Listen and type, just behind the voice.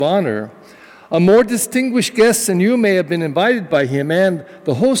honor. A more distinguished guest than you may have been invited by him, and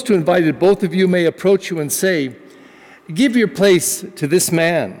the host who invited both of you may approach you and say, "Give your place to this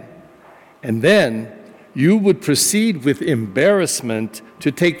man." And then you would proceed with embarrassment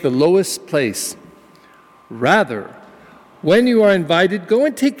to take the lowest place. Rather, when you are invited, go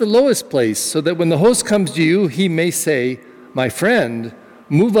and take the lowest place, so that when the host comes to you, he may say, "My friend,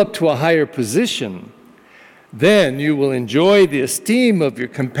 move up to a higher position." Then you will enjoy the esteem of your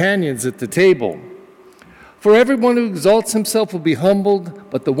companions at the table. For everyone who exalts himself will be humbled,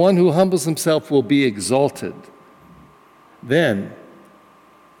 but the one who humbles himself will be exalted. Then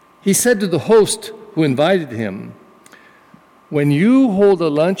he said to the host who invited him, "When you hold a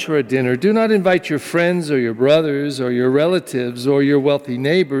lunch or a dinner, do not invite your friends or your brothers or your relatives or your wealthy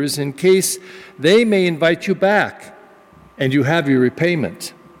neighbors, in case they may invite you back and you have your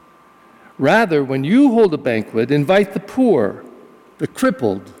repayment. Rather, when you hold a banquet, invite the poor, the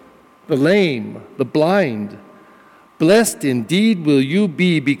crippled, the lame, the blind. Blessed indeed will you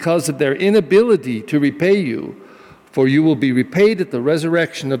be because of their inability to repay you, for you will be repaid at the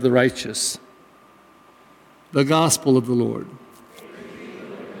resurrection of the righteous." The Gospel of the Lord.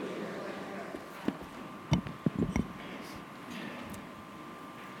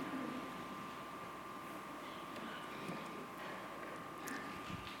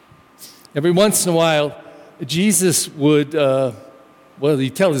 Every once in a while, Jesus would,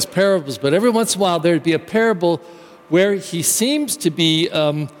 he'd tell his parables, but every once in a while there'd be a parable where he seems to be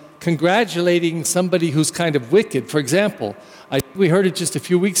congratulating somebody who's kind of wicked. For example, we heard it just a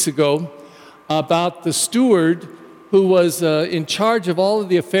few weeks ago about the steward who was in charge of all of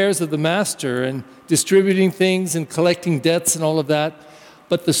the affairs of the master and distributing things and collecting debts and all of that.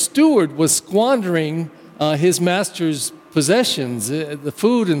 But the steward was squandering his master's possessions, the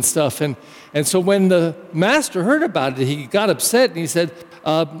food and stuff. And so when the master heard about it, he got upset and he said,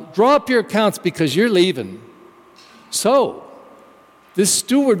 "Draw up your accounts because you're leaving." So this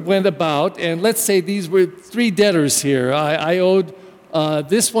steward went about, and let's say these were 3 debtors here. I owed,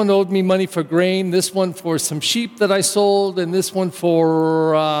 this one owed me money for grain, this one for some sheep that I sold, and this one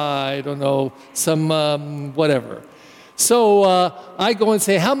for, some whatever. So I go and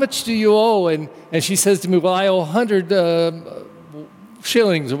say, "How much do you owe?" And she says to me, "Well, I owe 100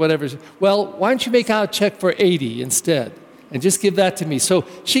 shillings or whatever." "Well, why don't you make out a check for 80 instead and just give that to me?" So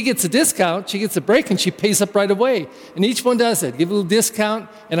she gets a discount, she gets a break, and she pays up right away. And each one does that. Give a little discount,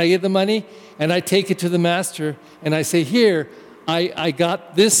 and I give the money, and I take it to the master, and I say, "Here, I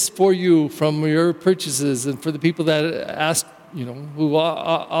got this for you from your purchases and for the people that asked, who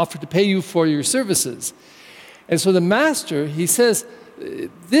offered to pay you for your services." And so the master, he says,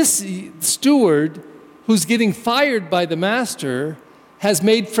 this steward who's getting fired by the master has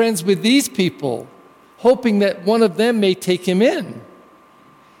made friends with these people, hoping that one of them may take him in.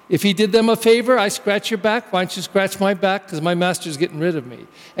 If he did them a favor, I scratch your back, why don't you scratch my back, because my master's getting rid of me.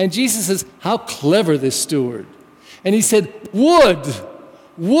 And Jesus says, how clever this steward. And he said, would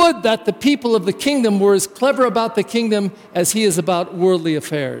that the people of the kingdom were as clever about the kingdom as he is about worldly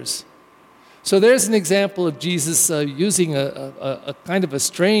affairs. So there's an example of Jesus using a kind of a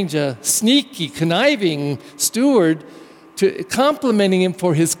strange, sneaky, conniving steward, to complimenting him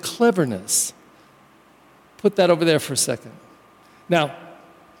for his cleverness. Put that over there for a second. Now,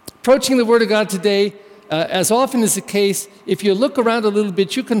 approaching the Word of God today, as often is the case, if you look around a little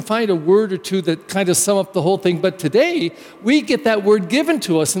bit, you can find a word or two that kind of sum up the whole thing. But today, we get that word given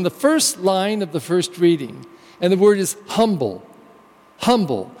to us in the first line of the first reading. And the word is humble.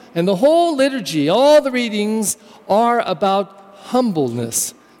 Humble. And the whole liturgy, all the readings are about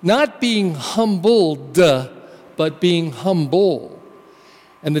humbleness. Not being humbled, but being humble.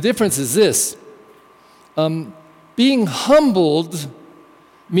 And the difference is this. Being humbled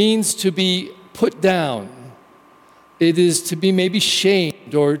means to be put down. It is to be maybe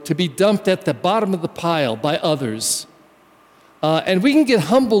shamed or to be dumped at the bottom of the pile by others. And we can get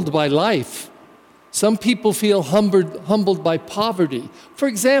humbled by life. Some people feel humbled by poverty. For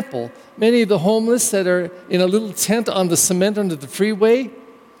example, many of the homeless that are in a little tent on the cement under the freeway,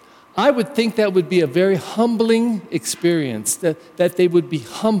 I would think that would be a very humbling experience, that they would be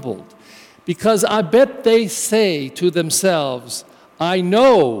humbled. Because I bet they say to themselves, I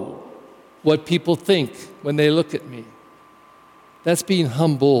know what people think when they look at me. That's being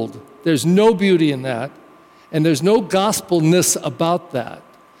humbled. There's no beauty in that, and there's no gospelness about that.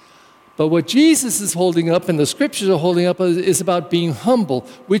 But what Jesus is holding up and the scriptures are holding up is about being humble,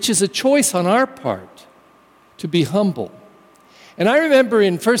 which is a choice on our part to be humble. And I remember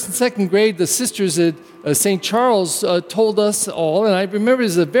in first and second grade, the sisters at St. Charles told us all, and I remember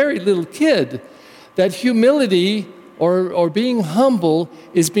as a very little kid, that humility or being humble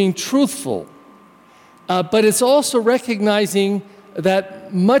is being truthful. But it's also recognizing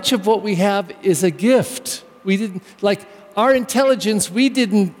that much of what we have is a gift. We didn't, like our intelligence, we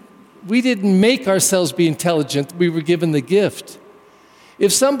didn't make ourselves be intelligent. We were given the gift.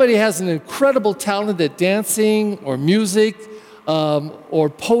 If somebody has an incredible talent at dancing or music or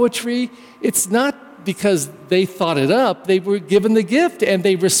poetry, it's not because they thought it up. They were given the gift and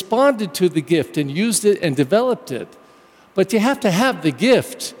they responded to the gift and used it and developed it. But you have to have the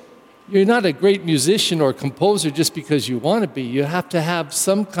gift. You're not a great musician or composer just because you want to be. You have to have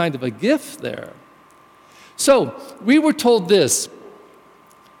some kind of a gift there. So we were told this.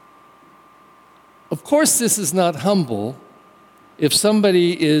 Of course, this is not humble. If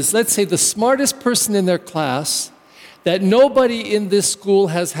somebody is, let's say, the smartest person in their class, that nobody in this school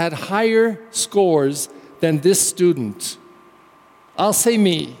has had higher scores than this student. I'll say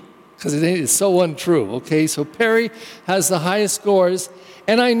me, because it is so untrue, okay? So Perry has the highest scores,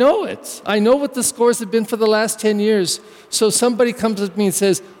 and I know it. I know what the scores have been for the last 10 years. So somebody comes to me and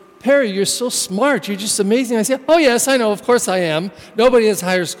says, Perry, you're so smart. You're just amazing. I say, oh, yes, I know. Of course I am. Nobody has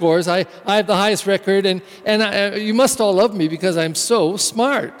higher scores. I have the highest record, and you must all love me because I'm so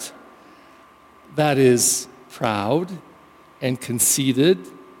smart. That is proud and conceited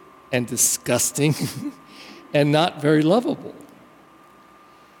and disgusting and not very lovable.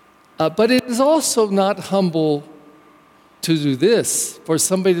 But it is also not humble to do this, for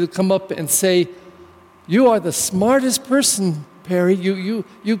somebody to come up and say, you are the smartest person, Perry.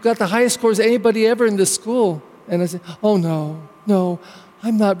 You've got the highest scores of anybody ever in this school. And I say, oh, no,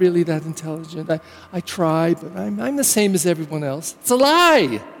 I'm not really that intelligent. I try, but I'm the same as everyone else. It's a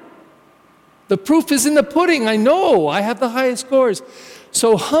lie. The proof is in the pudding. I know. I have the highest scores.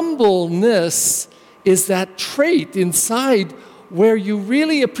 So humbleness is that trait inside where you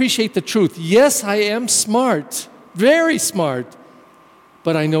really appreciate the truth. Yes, I am smart, very smart,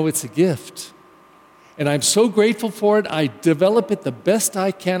 but I know it's a gift. And I'm so grateful for it. I develop it the best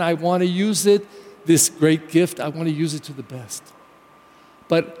I can. I want to use it, this great gift. I want to use it to the best.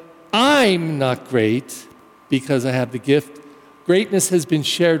 But I'm not great because I have the gift. Greatness has been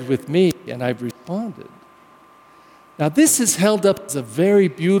shared with me, and I've responded. Now, this is held up as a very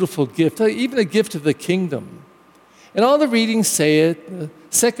beautiful gift, even a gift of the kingdom. And all the readings say it. The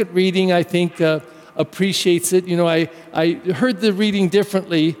second reading, I think, appreciates it. You know, I heard the reading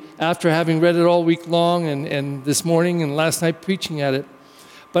differently after having read it all week long and this morning and last night preaching at it.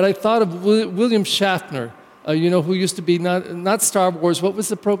 But I thought of William Shatner, who used to be not Star Wars. What was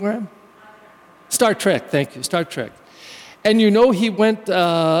the program? Star Trek, thank you, Star Trek. And he went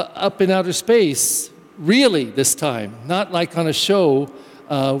up in outer space, really this time, not like on a show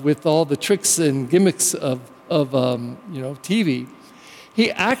with all the tricks and gimmicks of TV. He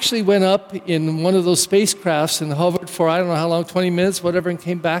actually went up in one of those spacecrafts and hovered for, I don't know how long, 20 minutes, whatever, and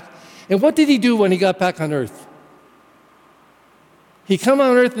came back. And what did he do when he got back on Earth? He came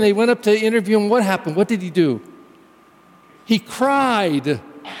on Earth and they went up to interview him. What happened? What did he do? He cried.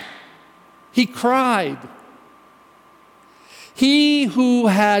 He cried. He who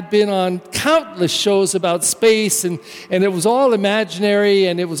had been on countless shows about space, and it was all imaginary,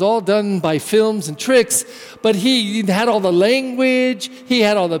 and it was all done by films and tricks, but he had all the language, he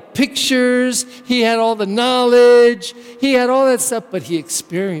had all the pictures, he had all the knowledge, he had all that stuff, but he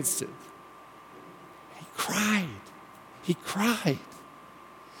experienced it. He cried. He cried.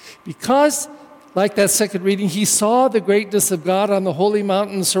 Because, like that second reading, he saw the greatness of God on the holy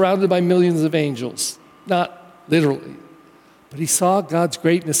mountain surrounded by millions of angels. Not literally. But he saw God's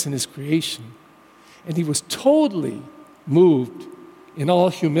greatness in his creation. And he was totally moved in all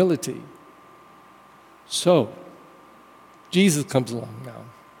humility. So, Jesus comes along now.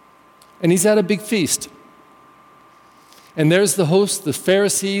 And he's at a big feast. And there's the host, the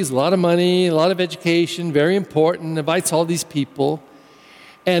Pharisees, a lot of money, a lot of education, very important, invites all these people.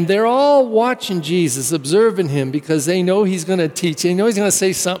 And they're all watching Jesus, observing him, because they know he's going to teach. They know he's going to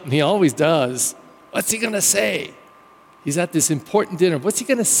say something. He always does. What's he going to say? He's at this important dinner. What's he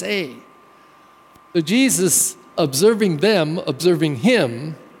going to say? So Jesus, observing them, observing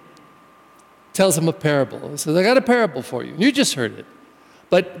him, tells them a parable. He says, I got a parable for you. You just heard it.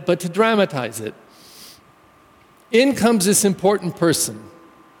 But to dramatize it, in comes this important person.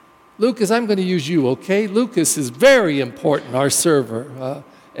 Lucas, I'm going to use you, okay? Lucas is very important, our server.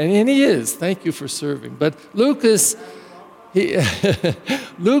 And he is. Thank you for serving. But Lucas...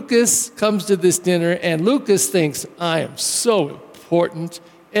 Lucas comes to this dinner, and Lucas thinks, I am so important.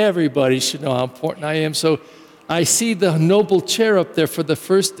 Everybody should know how important I am. So I see the noble chair up there for the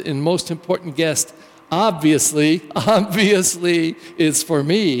first and most important guest. Obviously, it's for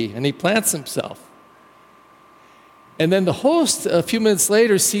me. And he plants himself. And then the host, a few minutes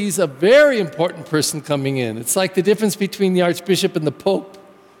later, sees a very important person coming in. It's like the difference between the archbishop and the pope.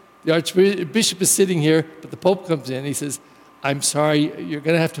 The archbishop is sitting here, but the pope comes in. He says, I'm sorry, you're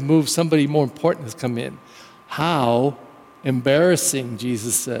going to have to move. Somebody more important has come in. How embarrassing,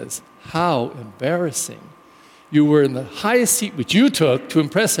 Jesus says. How embarrassing. You were in the highest seat, which you took to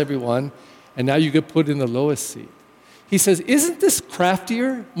impress everyone, and now you get put in the lowest seat. He says, isn't this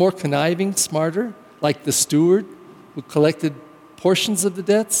craftier, more conniving, smarter, like the steward who collected portions of the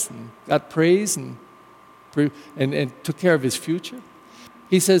debts and got praise and took care of his future?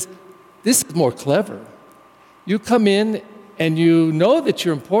 He says, this is more clever. You come in and you know that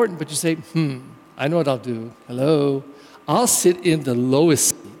you're important, but you say, I know what I'll do. Hello. I'll sit in the lowest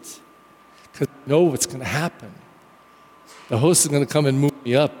seat because I know what's going to happen. The host is going to come and move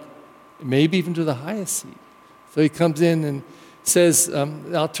me up, maybe even to the highest seat. So he comes in and says,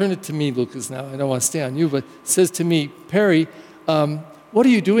 I'll turn it to me, Lucas, now. I don't want to stay on you, but says to me, Perry, what are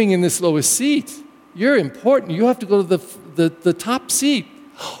you doing in this lowest seat? You're important. You have to go to the top seat.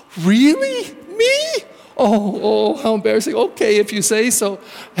 Really? Me? Oh, how embarrassing. Okay, if you say so.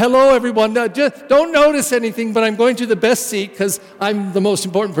 Hello, everyone. No, just don't notice anything, but I'm going to the best seat because I'm the most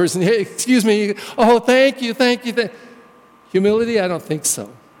important person. Hey, excuse me. Oh, thank you. Humility? I don't think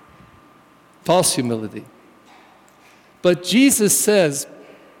so. False humility. But Jesus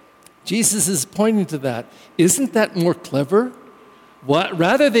is pointing to that. Isn't that more clever?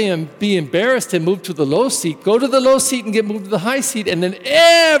 Rather than be embarrassed and move to the low seat, go to the low seat and get moved to the high seat, and then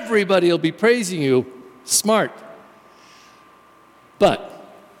everybody will be praising you. Smart.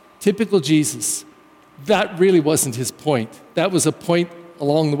 But typical Jesus, that really wasn't his point. That was a point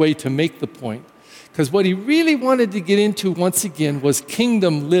along the way to make the point. Because what he really wanted to get into once again was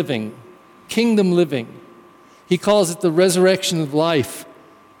kingdom living. Kingdom living. He calls it the resurrection of life.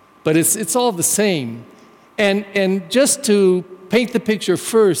 But it's all the same. And just to paint the picture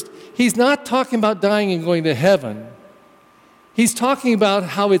first, he's not talking about dying and going to heaven. He's talking about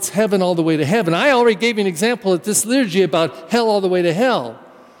how it's heaven all the way to heaven. I already gave you an example at this liturgy about hell all the way to hell.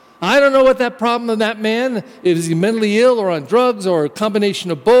 I don't know what that problem of that man, is he mentally ill or on drugs or a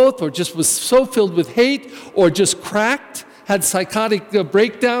combination of both, or just was so filled with hate, or just cracked, had psychotic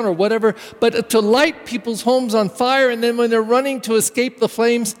breakdown or whatever, but to light people's homes on fire and then when they're running to escape the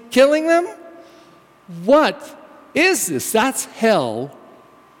flames, killing them? What is this? That's hell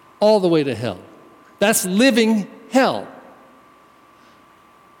all the way to hell. That's living hell.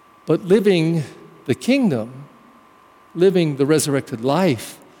 But living the kingdom, living the resurrected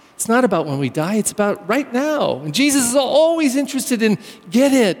life, it's not about when we die, it's about right now. And Jesus is always interested in,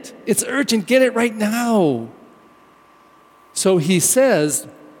 get it. It's urgent, get it right now. So he says,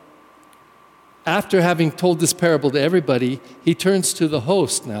 after having told this parable to everybody, he turns to the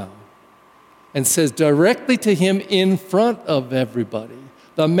host now and says directly to him in front of everybody,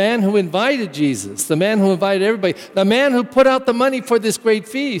 the man who invited Jesus, the man who invited everybody, the man who put out the money for this great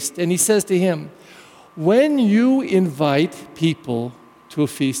feast. And he says to him, when you invite people to a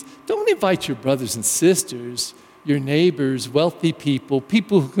feast, don't invite your brothers and sisters, your neighbors, wealthy people,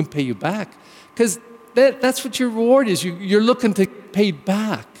 people who can pay you back, because that's what your reward is. You're looking to pay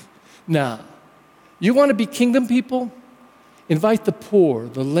back. Now, you want to be kingdom people? Invite the poor,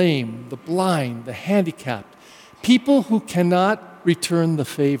 the lame, the blind, the handicapped, people who cannot return the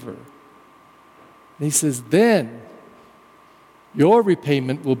favor. And he says, then your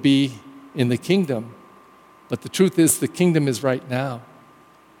repayment will be in the kingdom. But the truth is, the kingdom is right now.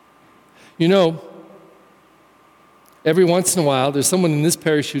 You know, every once in a while, there's someone in this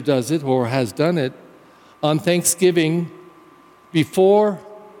parish who does it or has done it on Thanksgiving before,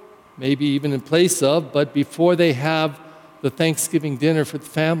 maybe even in place of, but before they have the Thanksgiving dinner for the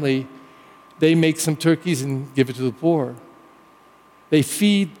family, they make some turkeys and give it to the poor. They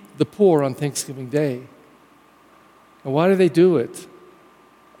feed the poor on Thanksgiving Day. And why do they do it?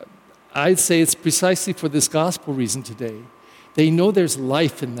 I'd say it's precisely for this gospel reason today. They know there's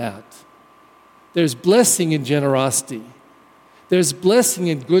life in that. There's blessing in generosity. There's blessing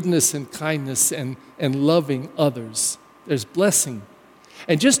in goodness and kindness and loving others. There's blessing.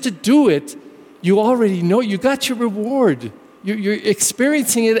 And just to do it, you already know, you got your reward. You're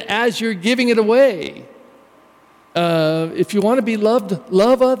experiencing it as you're giving it away. If you want to be loved,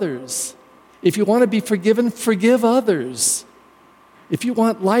 love others. If you want to be forgiven, forgive others. If you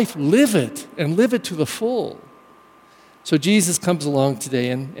want life, live it, and live it to the full. So Jesus comes along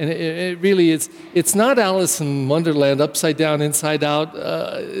today, and it really is, it's not Alice in Wonderland, upside down, inside out.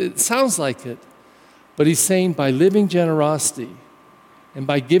 It sounds like it. But he's saying by living generosity and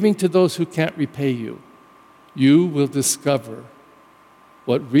by giving to those who can't repay you, you will discover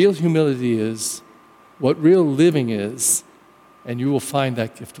what real humility is, what real living is, and you will find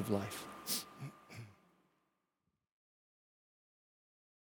that gift of life.